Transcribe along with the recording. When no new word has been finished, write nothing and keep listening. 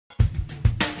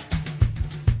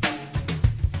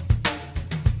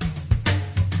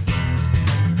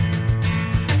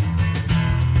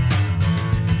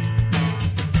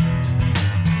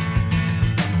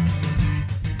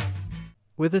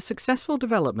With the successful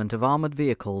development of armoured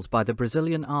vehicles by the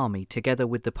Brazilian army together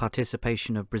with the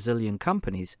participation of Brazilian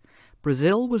companies,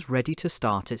 Brazil was ready to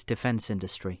start its defence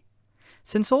industry.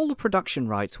 Since all the production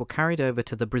rights were carried over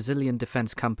to the Brazilian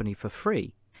Defence Company for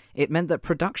free, it meant that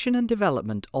production and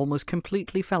development almost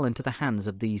completely fell into the hands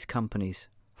of these companies.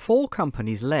 4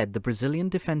 companies led the Brazilian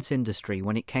defence industry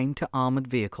when it came to armoured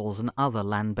vehicles and other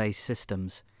land-based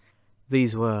systems.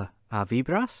 These were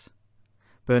Avibras,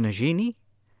 Bernardini,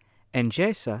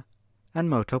 Engesa, and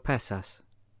Motopesas.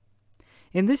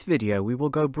 In this video we will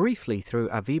go briefly through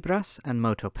Avibras and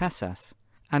Motopesas,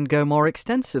 and go more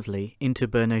extensively into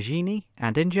Bernardini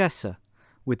and Engesa,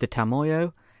 with the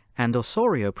Tamoyo and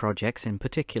Osorio projects in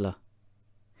particular.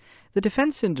 The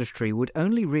defence industry would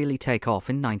only really take off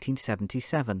in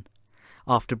 1977,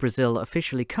 after Brazil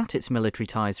officially cut its military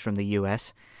ties from the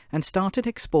US and started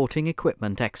exporting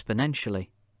equipment exponentially.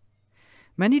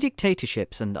 Many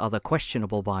dictatorships and other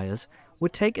questionable buyers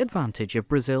would take advantage of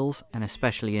Brazil's, and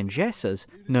especially Engesa's,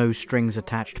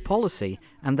 no-strings-attached policy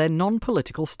and their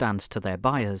non-political stance to their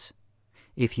buyers.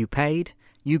 If you paid,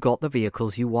 you got the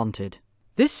vehicles you wanted.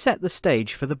 This set the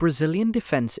stage for the Brazilian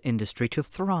defence industry to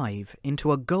thrive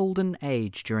into a golden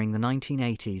age during the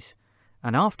 1980s,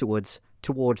 and afterwards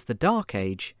towards the dark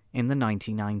age in the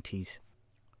 1990s.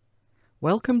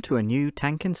 Welcome to a new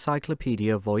Tank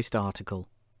Encyclopedia voiced article.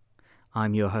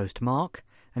 I'm your host Mark,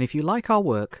 and if you like our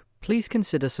work, please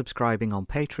consider subscribing on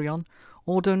Patreon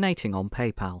or donating on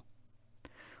PayPal.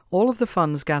 All of the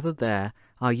funds gathered there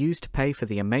are used to pay for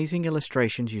the amazing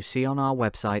illustrations you see on our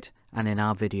website and in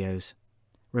our videos.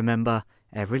 Remember,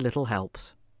 every little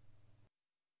helps.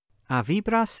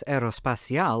 Avibras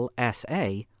Aeroespacial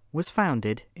S.A. was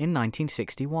founded in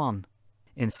 1961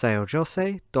 in São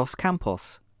José dos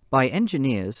Campos by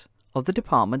engineers of the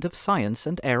Department of Science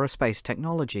and Aerospace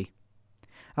Technology.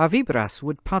 Avibras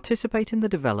would participate in the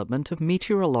development of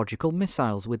meteorological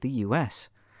missiles with the US,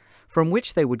 from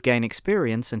which they would gain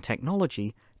experience and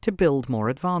technology to build more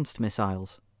advanced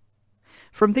missiles.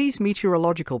 From these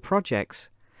meteorological projects,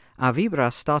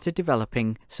 Avibras started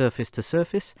developing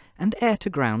surface-to-surface and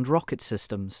air-to-ground rocket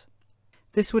systems.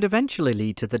 This would eventually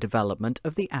lead to the development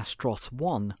of the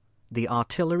Astros-1, the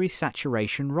artillery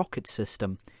saturation rocket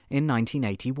system, in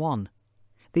 1981.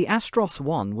 The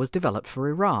Astros-1 was developed for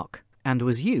Iraq, and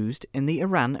was used in the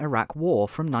Iran-Iraq War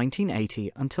from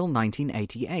 1980 until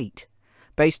 1988,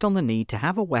 based on the need to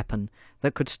have a weapon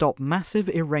that could stop massive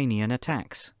Iranian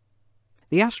attacks.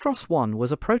 The Astros-1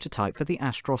 was a prototype for the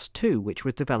Astros-2, which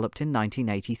was developed in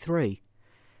 1983.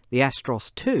 The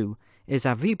Astros-2 is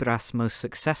Avibras' most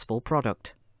successful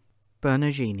product.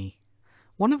 Bernardini.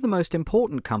 One of the most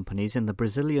important companies in the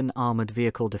Brazilian armoured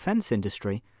vehicle defence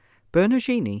industry,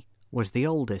 Bernardini was the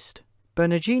oldest.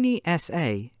 Bernardini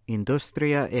S.A.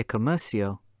 Industria e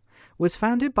Commercio was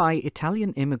founded by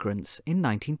Italian immigrants in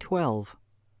 1912.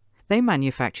 They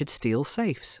manufactured steel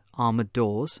safes, armoured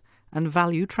doors, and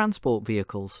value transport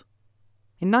vehicles.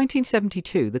 In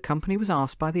 1972, the company was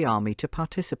asked by the Army to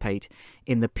participate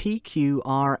in the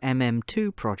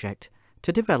PQRMM2 project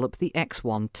to develop the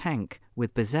X1 tank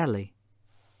with Bezelli.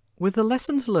 With the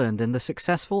lessons learned in the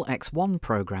successful X1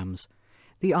 programs,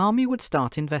 the Army would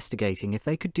start investigating if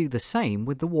they could do the same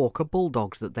with the Walker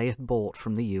Bulldogs that they had bought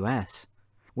from the US,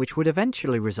 which would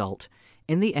eventually result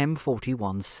in the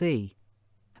M41C.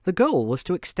 The goal was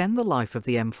to extend the life of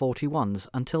the M41s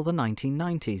until the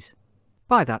 1990s.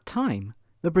 By that time,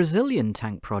 the Brazilian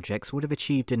tank projects would have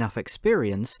achieved enough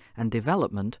experience and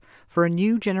development for a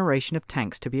new generation of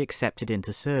tanks to be accepted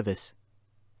into service.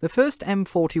 The first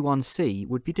M41C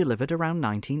would be delivered around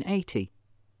 1980.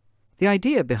 The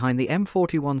idea behind the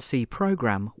M41C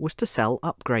program was to sell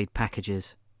upgrade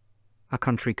packages. A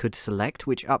country could select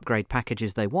which upgrade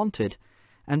packages they wanted,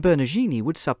 and Bernardini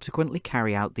would subsequently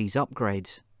carry out these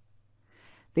upgrades.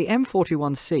 The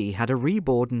M41C had a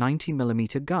reboard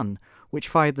 90mm gun, which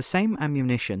fired the same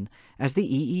ammunition as the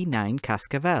EE-9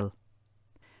 Cascavel.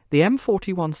 The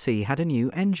M41C had a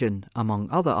new engine, among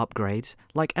other upgrades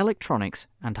like electronics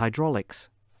and hydraulics.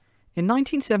 In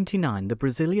 1979, the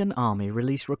Brazilian Army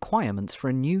released requirements for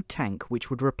a new tank which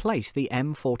would replace the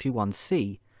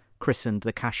M41C, christened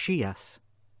the Caxias.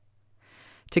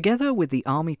 Together with the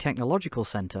Army Technological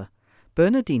Center,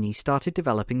 Bernardini started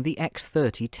developing the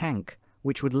X30 tank,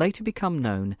 which would later become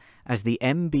known as the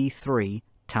MB3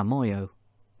 Tamoyo.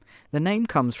 The name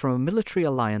comes from a military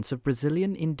alliance of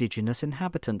Brazilian indigenous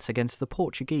inhabitants against the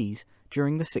Portuguese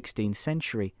during the 16th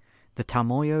century, the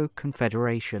Tamoyo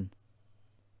Confederation.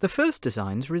 The first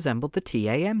designs resembled the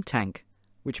TAM tank,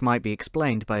 which might be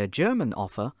explained by a German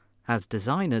offer, as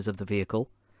designers of the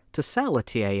vehicle, to sell a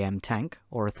TAM tank,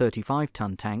 or a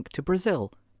 35-ton tank, to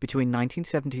Brazil between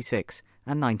 1976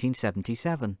 and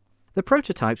 1977. The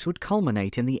prototypes would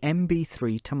culminate in the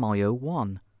MB3 Tamoyo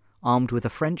 1, armed with a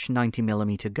French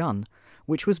 90mm gun,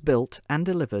 which was built and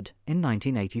delivered in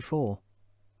 1984.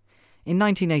 In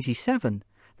 1987,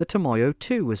 the Tamoyo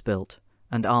 2 was built,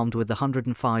 and armed with the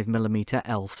 105mm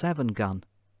L7 gun.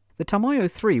 The Tamoyo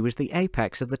 3 was the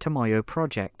apex of the Tamoyo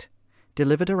project,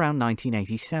 delivered around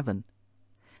 1987.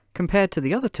 Compared to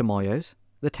the other Tamoyos,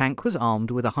 the tank was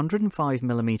armed with a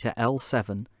 105mm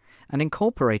L7 and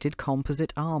incorporated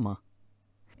composite armour.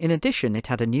 In addition, it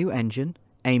had a new engine,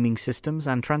 aiming systems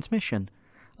and transmission,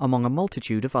 among a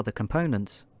multitude of other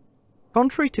components.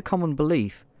 Contrary to common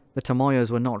belief, the Tamoyos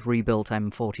were not rebuilt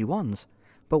M41s,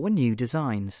 but were new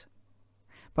designs.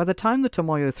 By the time the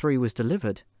Tamoyo 3 was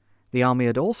delivered, the Army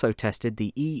had also tested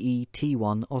the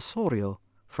EE-1 Osorio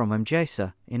from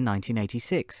Engesa in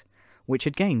 1986, which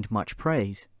had gained much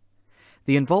praise.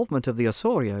 The involvement of the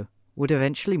Osorio would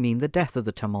eventually mean the death of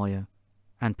the Tamoyo,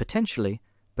 and potentially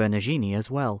Bernardini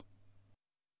as well.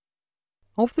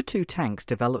 Of the two tanks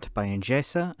developed by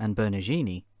Engesa and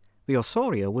Bernardini, the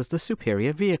Osorio was the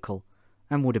superior vehicle,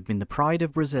 and would have been the pride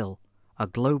of Brazil, a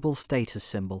global status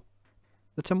symbol.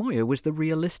 The Tamoyo was the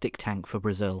realistic tank for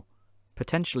Brazil,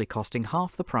 potentially costing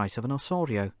half the price of an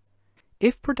Osorio.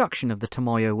 If production of the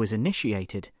Tamoyo was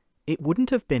initiated, it wouldn't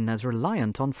have been as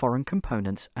reliant on foreign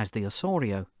components as the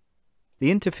Osorio.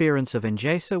 The interference of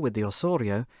Engesa with the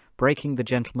Osorio, breaking the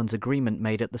gentleman's agreement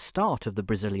made at the start of the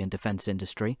Brazilian defence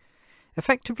industry,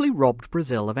 effectively robbed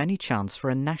Brazil of any chance for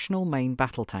a national main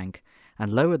battle tank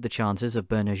and lowered the chances of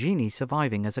Bernardini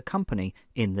surviving as a company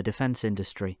in the defence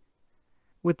industry.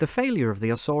 With the failure of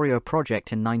the Osorio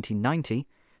project in 1990,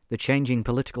 the changing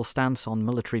political stance on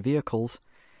military vehicles,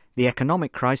 the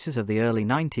economic crisis of the early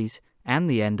 90s, and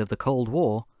the end of the Cold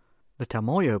War, the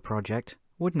Tamoyo project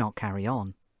would not carry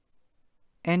on.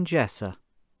 Engesa.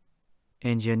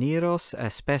 Engenheiros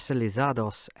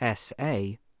Especializados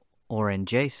S.A., or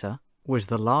Engesa, was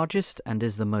the largest and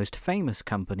is the most famous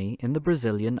company in the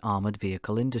Brazilian armoured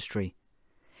vehicle industry.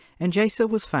 Engesa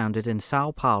was founded in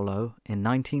São Paulo in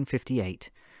 1958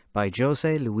 by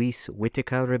José Luís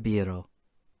Whittaker Ribeiro.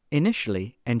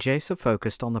 Initially, Engesa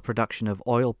focused on the production of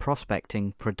oil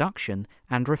prospecting, production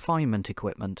and refinement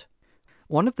equipment.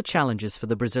 One of the challenges for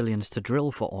the Brazilians to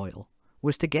drill for oil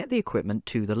was to get the equipment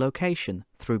to the location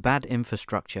through bad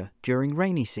infrastructure during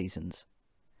rainy seasons.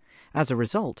 As a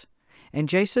result,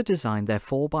 Engesa designed their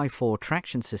 4x4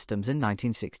 traction systems in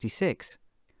 1966.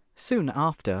 Soon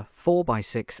after,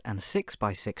 4x6 and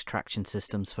 6x6 traction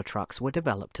systems for trucks were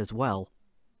developed as well.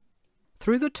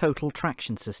 Through the total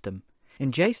traction system,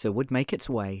 Engesa would make its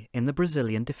way in the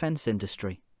Brazilian defence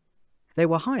industry. They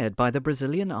were hired by the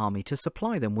Brazilian army to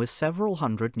supply them with several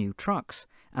hundred new trucks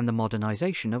and the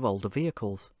modernisation of older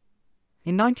vehicles.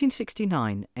 In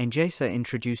 1969, Engesa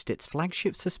introduced its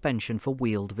flagship suspension for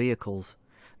wheeled vehicles,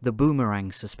 the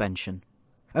boomerang suspension.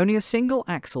 Only a single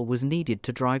axle was needed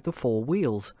to drive the four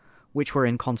wheels, which were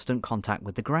in constant contact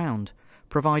with the ground,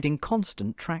 providing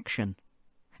constant traction.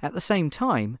 At the same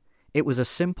time, it was a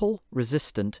simple,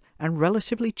 resistant, and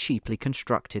relatively cheaply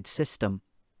constructed system.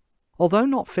 Although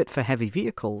not fit for heavy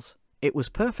vehicles, it was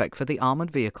perfect for the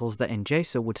armoured vehicles that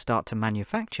Engesa would start to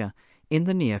manufacture in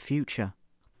the near future.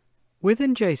 With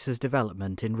Engesa's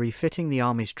development in refitting the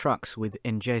Army's trucks with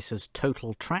Engesa's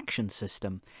total traction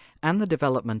system and the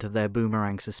development of their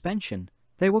boomerang suspension,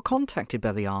 they were contacted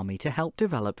by the Army to help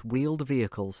develop wheeled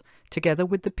vehicles together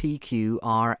with the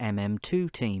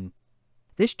PQRMM2 team.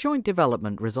 This joint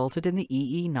development resulted in the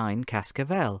EE-9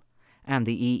 Cascavel and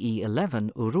the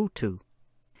EE-11 Árduo.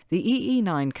 The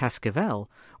EE-9 Cascavel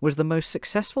was the most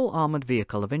successful armoured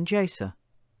vehicle of Engesa.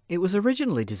 It was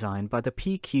originally designed by the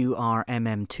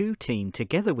PQRMM2 team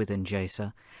together with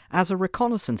Engesa as a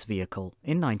reconnaissance vehicle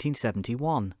in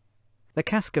 1971. The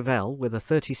Cascavel, with a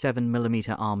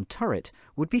 37mm armed turret,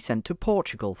 would be sent to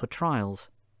Portugal for trials.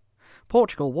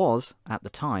 Portugal was, at the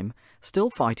time, still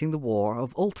fighting the war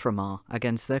of ultramar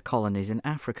against their colonies in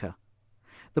Africa.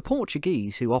 The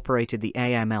Portuguese, who operated the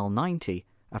AML-90,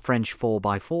 a French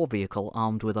 4x4 vehicle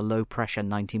armed with a low-pressure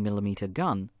 90mm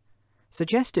gun,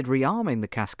 suggested rearming the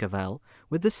Cascavel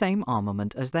with the same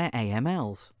armament as their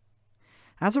AMLs.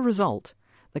 As a result,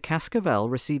 the Cascavel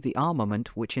received the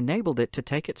armament which enabled it to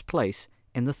take its place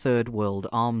in the Third World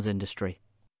arms industry.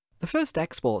 The first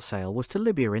export sale was to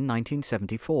Libya in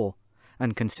 1974,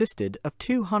 and consisted of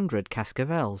 200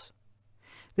 Cascavels.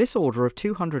 This order of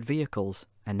 200 vehicles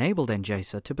enabled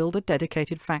Engesa to build a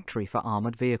dedicated factory for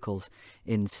armoured vehicles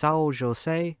in São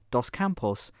José dos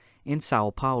Campos in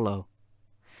São Paulo.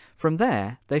 From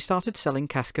there, they started selling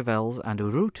Cascavels and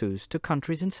Árduos to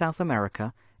countries in South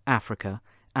America, Africa,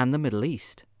 and the Middle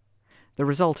East. The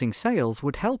resulting sales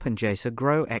would help Engesa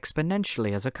grow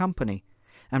exponentially as a company,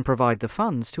 and provide the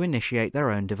funds to initiate their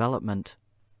own development.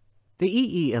 The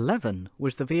EE-11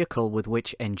 was the vehicle with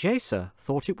which Engesa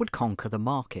thought it would conquer the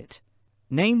market.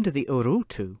 Named the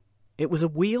Urutu, it was a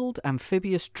wheeled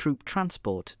amphibious troop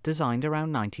transport designed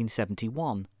around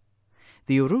 1971.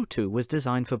 The Urutu was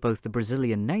designed for both the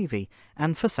Brazilian Navy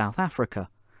and for South Africa,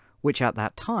 which at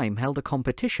that time held a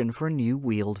competition for a new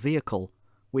wheeled vehicle,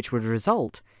 which would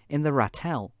result in the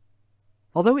Ratel.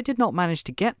 Although it did not manage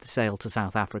to get the sale to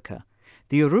South Africa,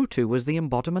 the Urutu was the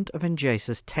embodiment of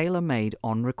Engesa's tailor-made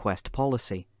on-request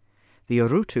policy. The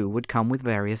Urutu would come with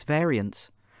various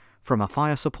variants, from a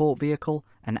fire support vehicle,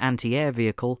 an anti-air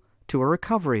vehicle, to a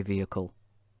recovery vehicle.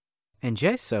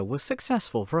 Engesa was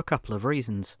successful for a couple of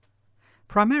reasons.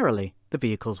 Primarily, the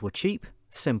vehicles were cheap,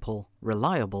 simple,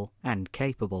 reliable, and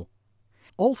capable.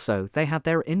 Also, they had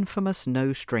their infamous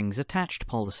no-strings-attached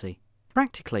policy.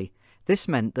 Practically, this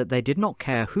meant that they did not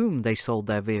care whom they sold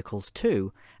their vehicles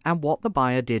to and what the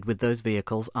buyer did with those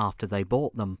vehicles after they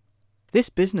bought them. This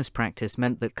business practice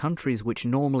meant that countries which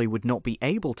normally would not be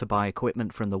able to buy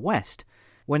equipment from the West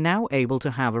were now able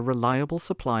to have a reliable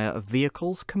supplier of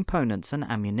vehicles, components, and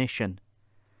ammunition.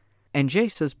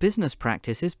 Engesa's business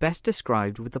practice is best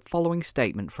described with the following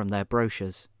statement from their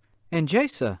brochures.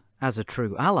 Engesa, as a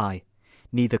true ally,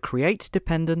 neither creates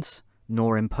dependence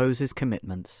nor imposes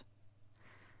commitments.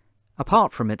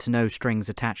 Apart from its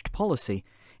no-strings-attached policy,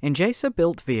 Engesa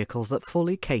built vehicles that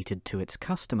fully catered to its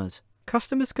customers.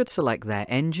 Customers could select their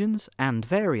engines and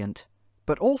variant,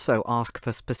 but also ask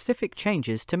for specific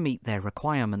changes to meet their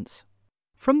requirements.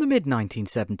 From the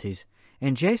mid-1970s,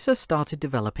 Engesa started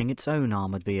developing its own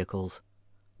armoured vehicles,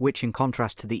 which in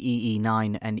contrast to the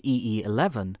EE-9 and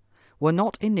EE-11, were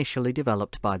not initially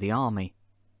developed by the Army.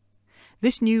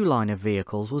 This new line of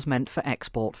vehicles was meant for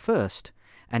export first,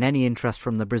 and any interest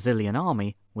from the Brazilian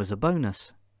Army was a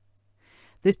bonus.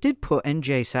 This did put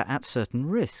Engesa at certain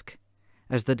risk,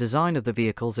 as the design of the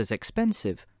vehicles is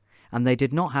expensive, and they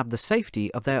did not have the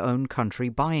safety of their own country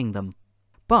buying them.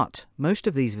 But most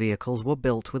of these vehicles were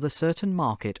built with a certain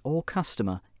market or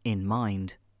customer in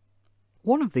mind.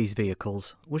 One of these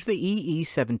vehicles was the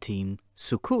EE-17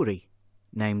 Sucuri,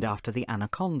 named after the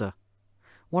Anaconda,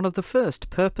 one of the first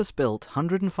purpose-built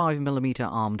 105mm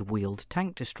armed wheeled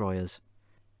tank destroyers.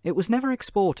 It was never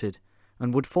exported,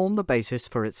 and would form the basis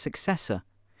for its successor,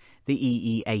 the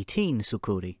EE-18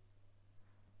 Sucuri.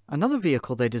 Another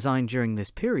vehicle they designed during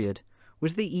this period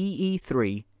was the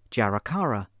EE-3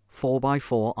 Jaracara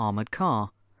 4x4 armoured car,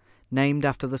 named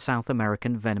after the South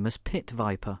American venomous pit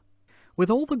viper. With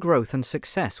all the growth and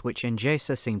success which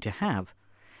Engesa seemed to have,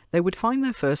 they would find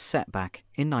their first setback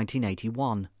in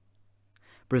 1981.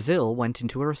 Brazil went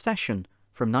into a recession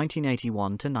from 1981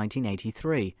 to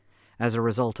 1983, as a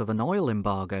result of an oil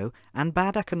embargo and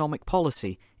bad economic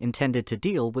policy intended to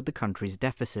deal with the country's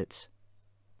deficits.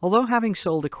 Although having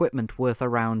sold equipment worth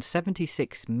around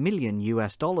 $76 million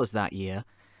that year,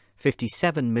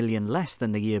 57 million less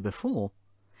than the year before,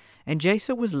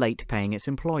 Engesa was late paying its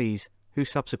employees, who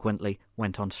subsequently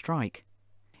went on strike.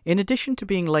 In addition to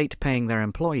being late paying their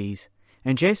employees,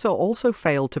 Engesa also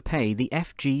failed to pay the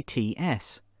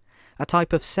FGTS, a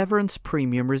type of severance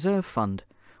premium reserve fund,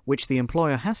 which the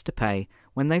employer has to pay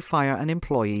when they fire an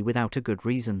employee without a good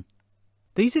reason.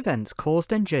 These events caused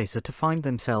Engesa to find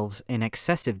themselves in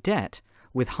excessive debt,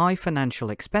 with high financial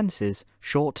expenses,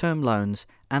 short-term loans,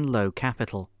 and low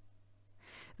capital.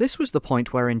 This was the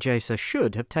point where Engesa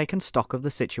should have taken stock of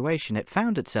the situation it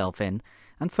found itself in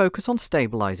and focus on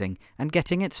stabilizing and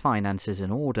getting its finances in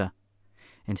order.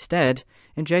 Instead,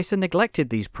 Engesa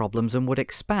neglected these problems and would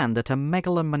expand at a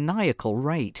megalomaniacal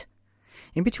rate.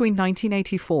 In between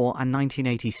 1984 and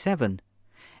 1987,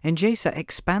 Engesa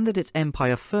expanded its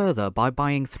empire further by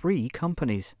buying 3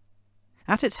 companies.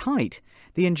 At its height,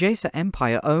 the Engesa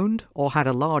empire owned or had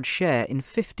a large share in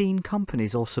 15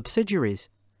 companies or subsidiaries.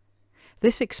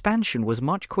 This expansion was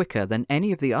much quicker than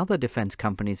any of the other defense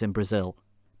companies in Brazil,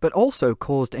 but also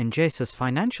caused Engesa's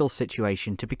financial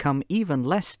situation to become even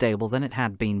less stable than it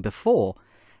had been before,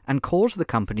 and caused the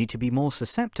company to be more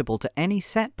susceptible to any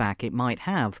setback it might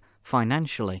have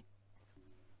financially.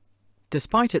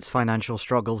 Despite its financial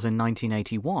struggles in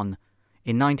 1981,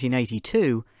 in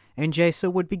 1982,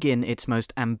 Engesa would begin its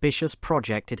most ambitious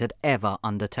project it had ever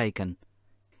undertaken.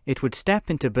 It would step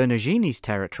into Bernardini's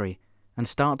territory and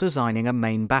start designing a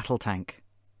main battle tank.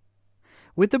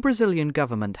 With the Brazilian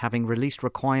government having released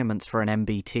requirements for an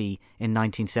MBT in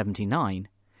 1979,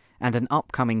 and an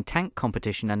upcoming tank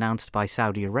competition announced by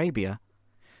Saudi Arabia,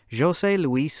 José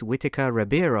Luis Whitaker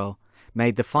Ribeiro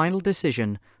made the final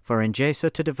decision for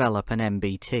Engesa to develop an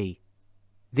MBT.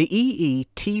 The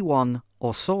EE-9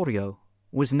 Osório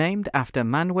was named after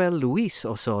Manuel Luís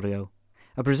Osório,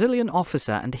 a Brazilian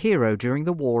officer and hero during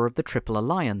the War of the Triple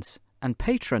Alliance, and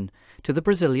patron to the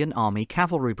Brazilian Army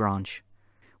Cavalry Branch.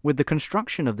 With the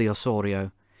construction of the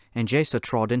Osório, Engesa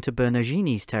trod into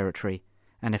Bernardini's territory,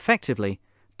 and effectively,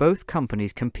 both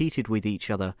companies competed with each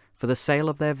other for the sale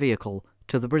of their vehicle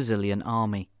to the Brazilian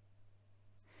army.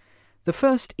 The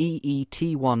first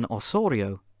EE-9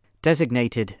 Osório,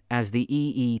 designated as the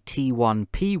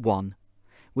EE-9P1,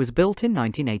 was built in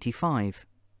 1985.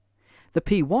 The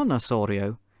P1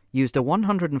 Osório used a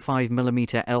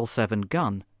 105mm L7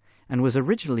 gun and was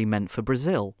originally meant for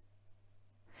Brazil.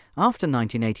 After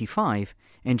 1985,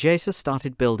 Engesa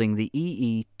started building the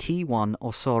EE-9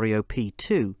 Osório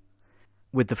P2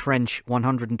 with the French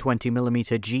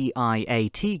 120mm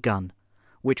GIAT gun,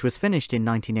 which was finished in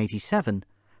 1987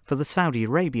 for the Saudi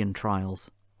Arabian trials.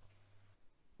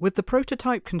 With the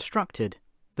prototype constructed,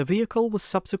 the vehicle was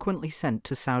subsequently sent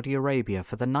to Saudi Arabia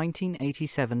for the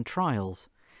 1987 trials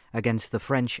against the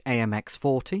French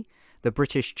AMX-40, the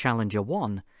British Challenger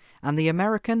 1, and the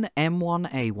American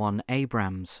M1A1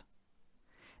 Abrams.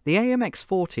 The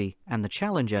AMX-40 and the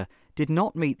Challenger did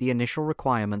not meet the initial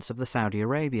requirements of the Saudi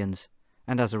Arabians,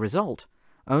 and as a result,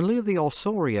 only the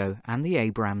Osório and the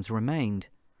Abrams remained,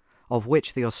 of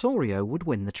which the Osório would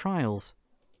win the trials.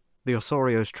 The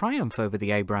Osório's triumph over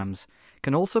the Abrams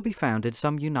can also be found in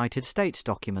some United States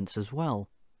documents as well.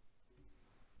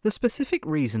 The specific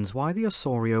reasons why the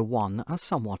Osório won are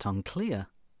somewhat unclear.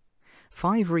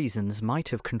 5 reasons might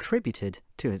have contributed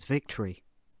to its victory.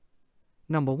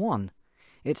 Number 1.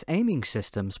 Its aiming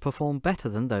systems perform better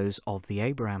than those of the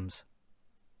Abrams.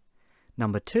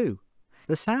 Number 2.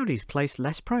 The Saudis placed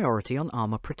less priority on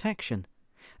armour protection,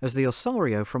 as the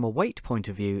Osório from a weight point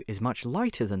of view is much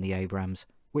lighter than the Abrams,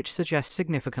 which suggests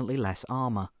significantly less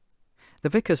armour. The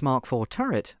Vickers Mark IV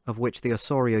turret, of which the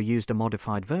Osório used a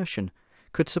modified version,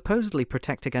 could supposedly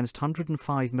protect against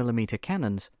 105mm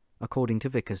cannons, according to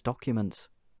Vickers documents.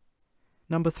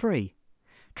 Number 3.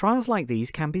 Trials like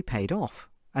these can be paid off,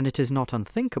 and it is not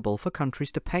unthinkable for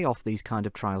countries to pay off these kind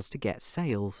of trials to get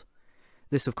sales.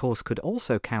 This of course could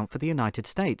also count for the United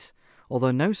States,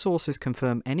 although no sources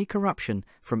confirm any corruption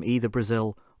from either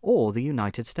Brazil or the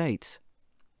United States.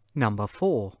 Number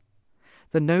 4.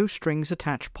 The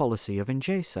no-strings-attached policy of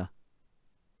Engesa.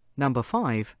 Number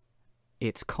 5.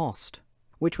 Its cost,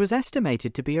 which was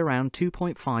estimated to be around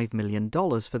 $2.5 million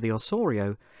for the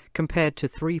Osório, compared to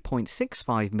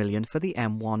 $3.65 million for the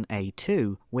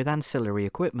M1A2 with ancillary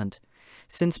equipment,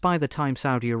 since by the time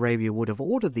Saudi Arabia would have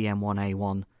ordered the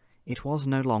M1A1, it was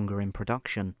no longer in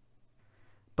production.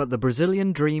 But the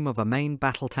Brazilian dream of a main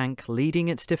battle tank leading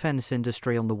its defence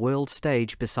industry on the world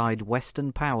stage beside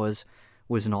Western powers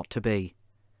was not to be.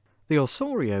 The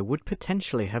Osório would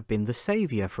potentially have been the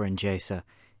saviour for Engesa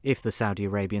if the Saudi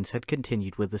Arabians had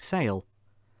continued with the sale.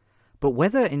 But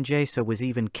whether Engesa was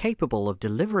even capable of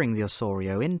delivering the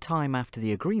Osório in time after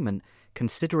the agreement,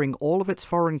 considering all of its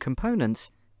foreign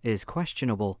components, is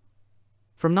questionable.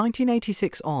 From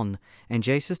 1986 on,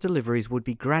 Engesa's deliveries would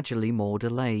be gradually more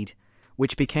delayed,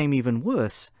 which became even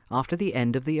worse after the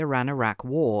end of the Iran-Iraq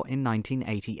War in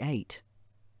 1988.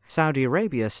 Saudi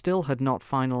Arabia still had not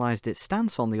finalized its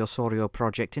stance on the Osório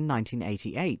project in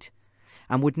 1988,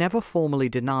 and would never formally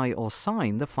deny or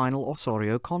sign the final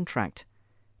Osório contract,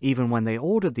 even when they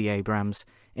ordered the Abrams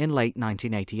in late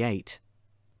 1988.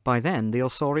 By then, the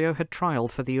Osório had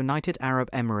trialled for the United Arab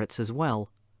Emirates as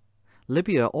well.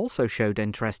 Libya also showed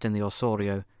interest in the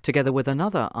Osório, together with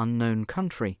another unknown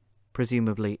country,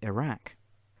 presumably Iraq.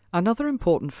 Another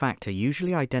important factor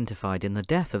usually identified in the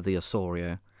death of the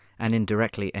Osório, and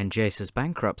indirectly Engesa's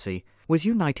bankruptcy, was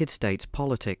United States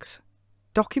politics.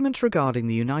 Documents regarding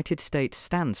the United States'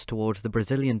 stance towards the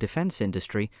Brazilian defense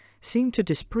industry seem to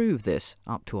disprove this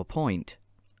up to a point.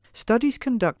 Studies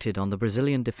conducted on the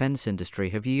Brazilian defense industry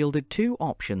have yielded 2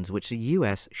 options which the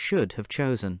US should have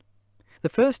chosen. The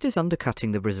first is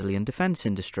undercutting the Brazilian defense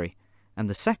industry, and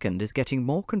the second is getting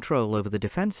more control over the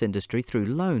defense industry through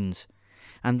loans,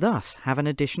 and thus have an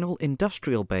additional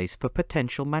industrial base for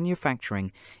potential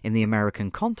manufacturing in the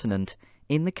American continent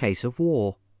in the case of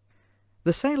war.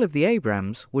 The sale of the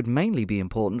Abrams would mainly be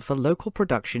important for local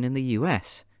production in the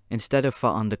US, instead of for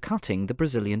undercutting the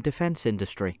Brazilian defense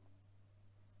industry.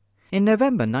 In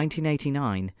November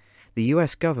 1989, the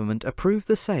US government approved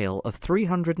the sale of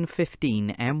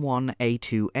 315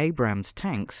 M1A2 Abrams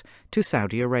tanks to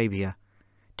Saudi Arabia,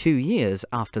 2 years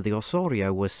after the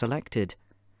Osório was selected.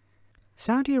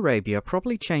 Saudi Arabia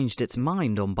probably changed its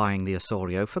mind on buying the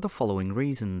Osório for the following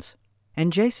reasons.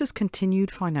 Engesa's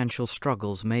continued financial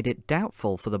struggles made it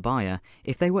doubtful for the buyer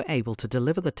if they were able to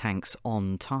deliver the tanks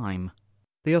on time.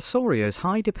 The Osorio's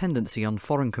high dependency on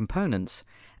foreign components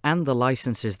and the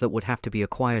licenses that would have to be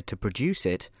acquired to produce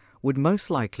it would most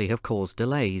likely have caused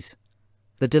delays.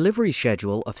 The delivery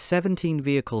schedule of 17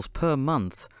 vehicles per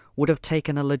month would have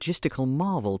taken a logistical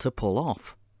marvel to pull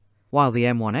off, while the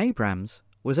M1 Abrams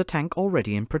was a tank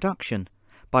already in production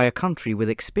by a country with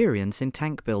experience in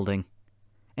tank building.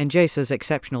 Engesa's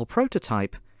exceptional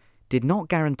prototype did not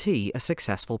guarantee a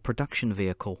successful production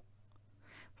vehicle.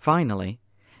 Finally,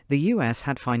 the US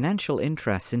had financial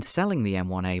interests in selling the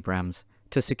M1 Abrams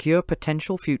to secure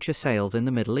potential future sales in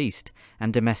the Middle East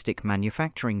and domestic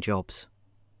manufacturing jobs.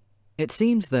 It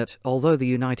seems that, although the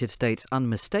United States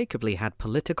unmistakably had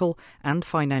political and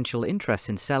financial interests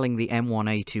in selling the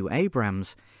M1A2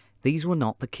 Abrams, these were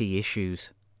not the key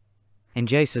issues.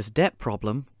 Engesa's debt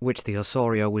problem, which the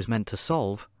Osorio was meant to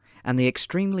solve, and the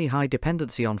extremely high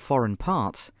dependency on foreign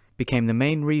parts became the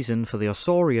main reason for the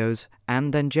Osorio's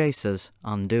and Engesa's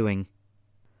undoing.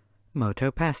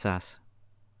 Motopeças.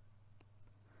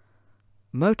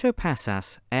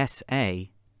 Motopeças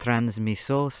S.A.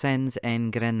 Transmissor Sans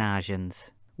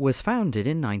Engrenagens was founded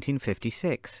in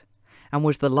 1956 and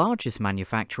was the largest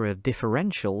manufacturer of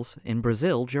differentials in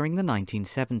Brazil during the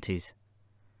 1970s.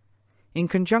 In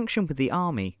conjunction with the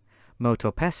army,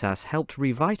 Motopeças helped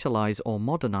revitalize or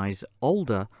modernize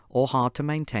older or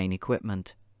hard-to-maintain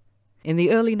equipment. In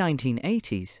the early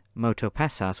 1980s,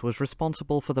 Motopeças was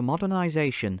responsible for the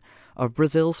modernization of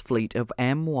Brazil's fleet of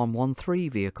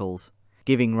M113 vehicles,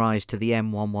 giving rise to the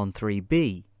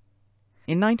M113B.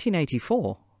 In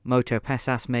 1984,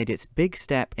 Motopeças made its big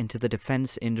step into the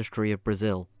defense industry of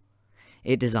Brazil.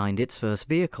 It designed its first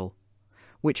vehicle,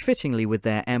 which fittingly with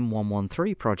their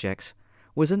M113 projects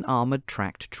was an armoured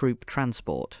tracked troop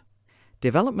transport.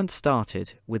 Development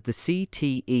started with the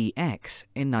CTE-X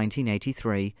in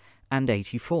 1983 and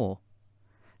 84.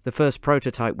 The first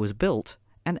prototype was built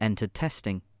and entered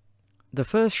testing. The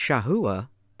first Shahua,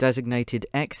 designated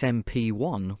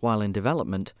XMP-1 while in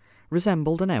development,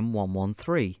 resembled an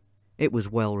M113. It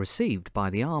was well received by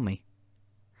the army.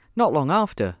 Not long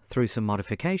after, through some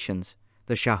modifications,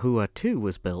 the Shahua 2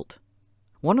 was built.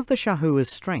 One of the Shahua's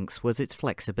strengths was its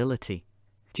flexibility.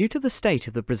 Due to the state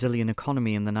of the Brazilian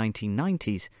economy in the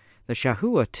 1990s, the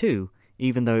Shahua 2,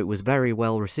 even though it was very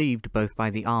well received both by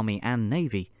the army and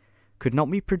navy, could not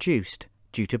be produced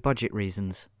due to budget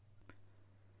reasons.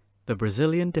 The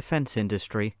Brazilian defense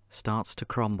industry starts to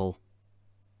crumble.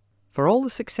 For all the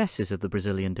successes of the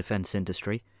Brazilian defense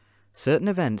industry, certain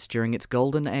events during its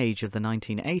golden age of the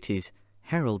 1980s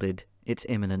heralded its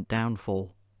imminent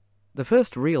downfall. The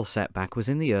first real setback was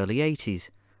in the early 80s,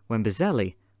 when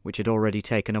Bizelli, which had already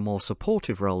taken a more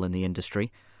supportive role in the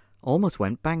industry, almost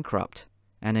went bankrupt,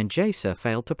 and Engesa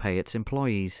failed to pay its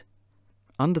employees.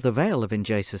 Under the veil of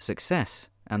Engesa's success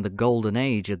and the golden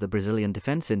age of the Brazilian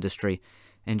defense industry,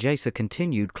 Engesa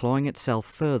continued clawing itself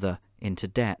further into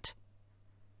debt.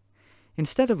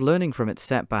 Instead of learning from its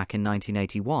setback in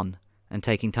 1981 and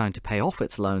taking time to pay off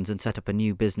its loans and set up a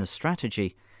new business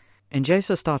strategy,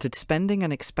 Engesa started spending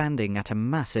and expanding at a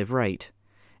massive rate.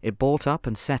 It bought up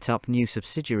and set up new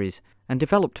subsidiaries and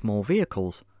developed more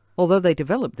vehicles, although they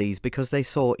developed these because they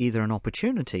saw either an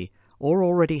opportunity or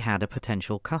already had a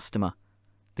potential customer.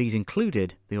 These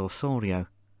included the Osorio.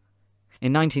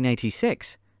 In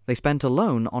 1986, they spent a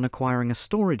loan on acquiring a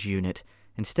storage unit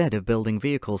instead of building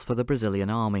vehicles for the Brazilian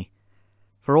army.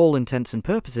 For all intents and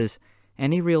purposes,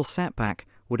 any real setback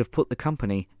would have put the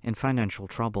company in financial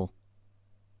trouble.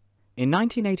 In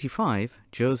 1985,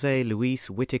 José Luis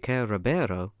Whitaker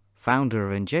Ribeiro,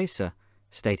 founder of Engesa,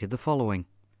 stated the following: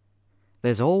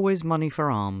 "There's always money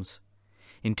for arms.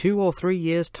 In 2 or 3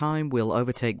 years' time we'll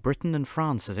overtake Britain and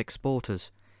France as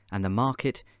exporters, and the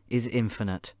market is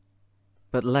infinite."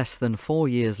 But less than 4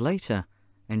 years later,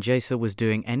 Engesa was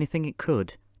doing anything it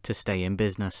could to stay in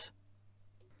business.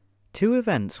 Two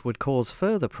events would cause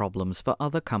further problems for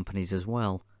other companies as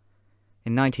well.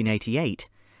 In 1988,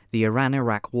 the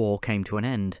Iran-Iraq war came to an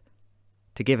end.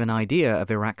 To give an idea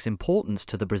of Iraq's importance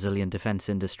to the Brazilian defense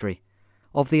industry,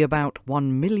 of the about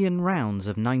 1 million rounds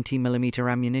of 90mm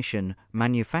ammunition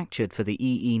manufactured for the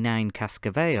EE-9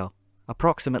 Cascavel,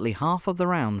 approximately half of the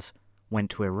rounds went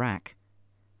to Iraq.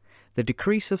 The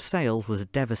decrease of sales was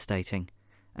devastating,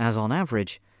 as on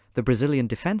average, the Brazilian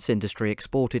defense industry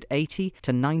exported 80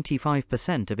 to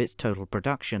 95% of its total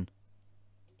production.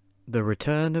 The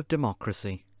return of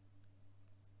democracy.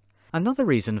 Another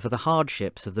reason for the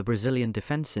hardships of the Brazilian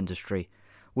defense industry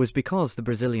was because the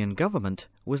Brazilian government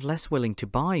was less willing to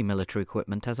buy military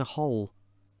equipment as a whole.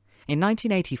 In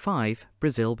 1985,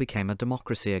 Brazil became a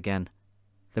democracy again,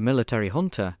 The military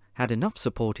junta had enough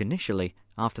support initially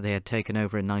after they had taken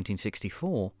over in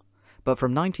 1964, but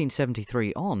from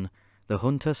 1973 on, the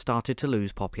junta started to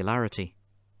lose popularity.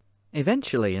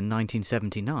 Eventually, in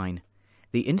 1979,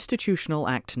 the Institutional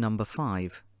Act No.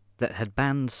 5, that had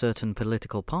banned certain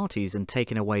political parties and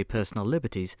taken away personal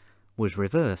liberties, was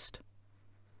reversed.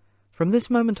 From this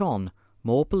moment on,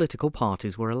 more political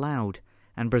parties were allowed,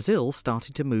 and Brazil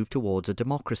started to move towards a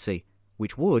democracy,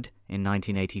 which would, in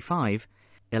 1985,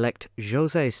 elect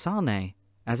José Sarney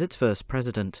as its first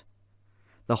president.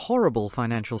 The horrible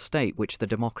financial state which the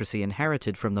democracy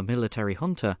inherited from the military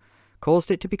junta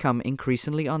caused it to become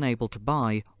increasingly unable to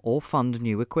buy or fund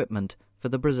new equipment for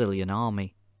the Brazilian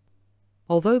army.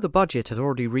 Although the budget had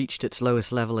already reached its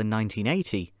lowest level in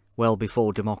 1980, well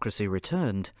before democracy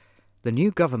returned, the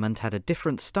new government had a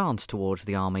different stance towards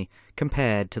the army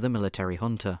compared to the military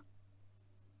junta.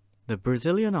 The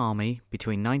Brazilian Army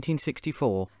between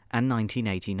 1964 and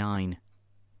 1989.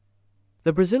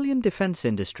 The Brazilian defense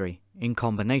industry, in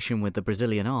combination with the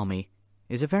Brazilian Army,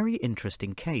 is a very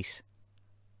interesting case.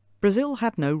 Brazil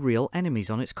had no real enemies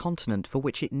on its continent for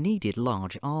which it needed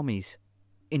large armies.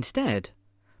 Instead,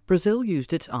 Brazil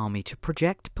used its army to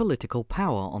project political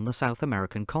power on the South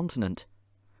American continent.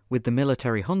 With the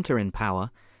military junta in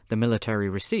power, the military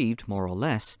received, more or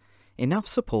less, enough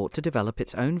support to develop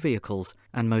its own vehicles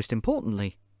and, most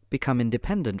importantly, become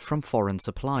independent from foreign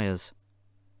suppliers.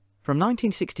 From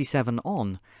 1967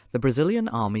 on, the Brazilian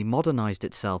army modernized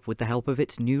itself with the help of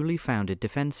its newly founded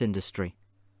defense industry.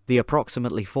 The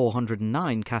approximately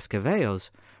 409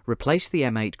 Cascavels replaced the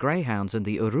M-8 Greyhounds, and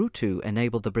the Árduo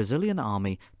enabled the Brazilian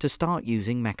army to start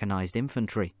using mechanized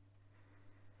infantry.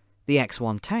 The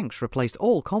X-1 tanks replaced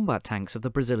all combat tanks of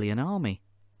the Brazilian army.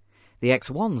 The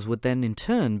X-1s would then in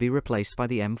turn be replaced by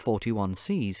the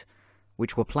M41Cs,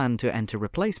 which were planned to enter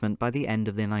replacement by the end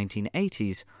of the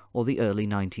 1980s or the early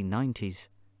 1990s.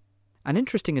 An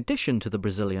interesting addition to the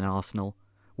Brazilian arsenal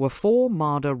were 4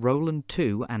 Marder Roland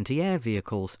II anti-air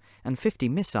vehicles and 50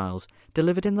 missiles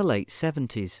delivered in the late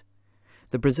 70s.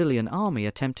 The Brazilian army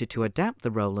attempted to adapt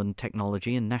the Roland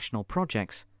technology in national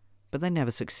projects, but they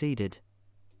never succeeded.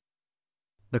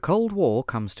 The Cold War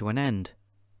comes to an end,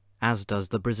 as does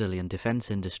the Brazilian defense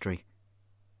industry.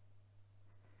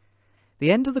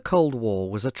 The end of the Cold War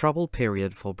was a troubled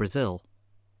period for Brazil.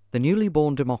 The newly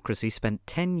born democracy spent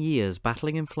 10 years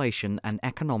battling inflation and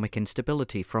economic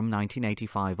instability from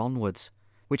 1985 onwards,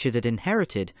 which it had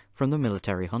inherited from the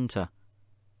military junta.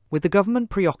 With the government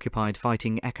preoccupied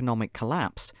fighting economic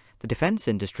collapse, the defense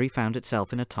industry found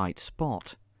itself in a tight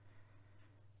spot.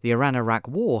 The Iran-Iraq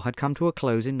War had come to a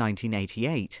close in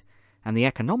 1988, and the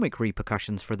economic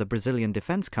repercussions for the Brazilian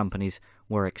defense companies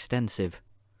were extensive.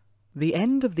 The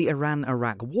end of the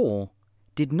Iran-Iraq War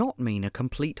did not mean a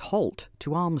complete halt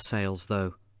to arms sales,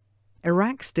 though.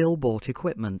 Iraq still bought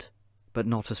equipment, but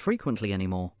not as frequently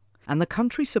anymore, and the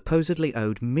country supposedly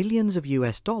owed millions of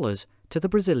US dollars to the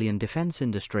Brazilian defense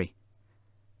industry.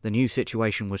 The new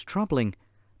situation was troubling,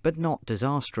 but not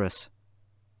disastrous.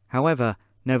 However,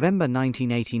 November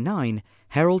 1989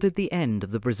 heralded the end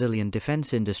of the Brazilian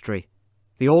defense industry.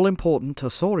 The all-important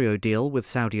Osorio deal with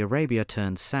Saudi Arabia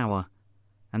turned sour,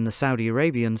 and the Saudi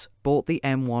Arabians bought the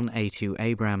M1A2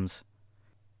 Abrams.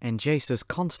 Engesa's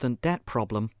constant debt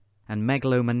problem and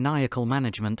megalomaniacal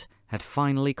management had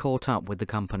finally caught up with the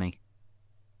company.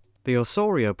 The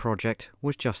Osorio project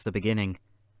was just the beginning.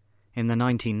 In the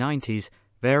 1990s,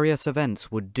 various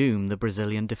events would doom the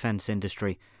Brazilian defense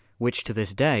industry, which to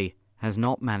this day has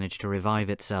not managed to revive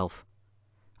itself.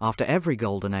 After every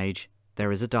golden age,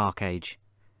 there is a dark age,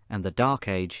 and the dark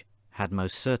age had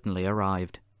most certainly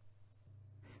arrived.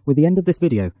 With the end of this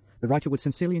video, the writer would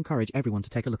sincerely encourage everyone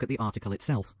to take a look at the article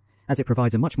itself, as it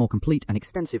provides a much more complete and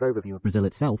extensive overview of Brazil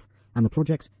itself, and the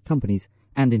projects, companies,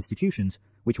 and institutions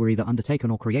which were either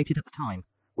undertaken or created at the time,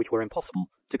 which were impossible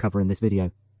to cover in this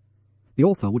video. The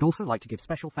author would also like to give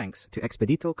special thanks to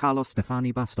Expedito Carlos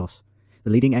Stephani Bastos, the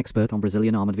leading expert on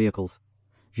Brazilian armoured vehicles,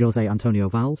 José Antonio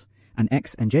Valls, an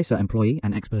ex-Engesa employee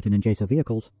and expert in Engesa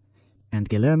vehicles, and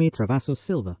Guilherme Travassos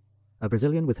Silva, a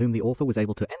Brazilian with whom the author was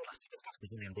able to endlessly discuss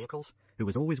Brazilian vehicles, who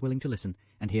was always willing to listen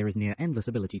and hear his near endless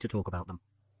ability to talk about them.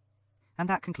 And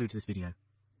that concludes this video.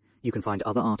 You can find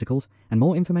other articles and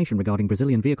more information regarding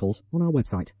Brazilian vehicles on our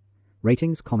website.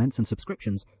 Ratings, comments and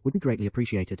subscriptions would be greatly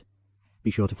appreciated.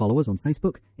 Be sure to follow us on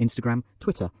Facebook, Instagram,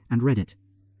 Twitter and Reddit.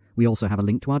 We also have a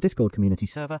link to our Discord community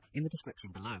server in the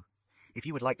description below. If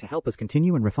you would like to help us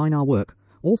continue and refine our work,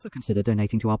 also consider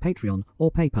donating to our Patreon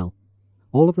or PayPal.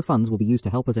 All of the funds will be used to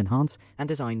help us enhance and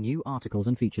design new articles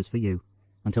and features for you.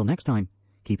 Until next time,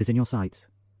 keep us in your sights.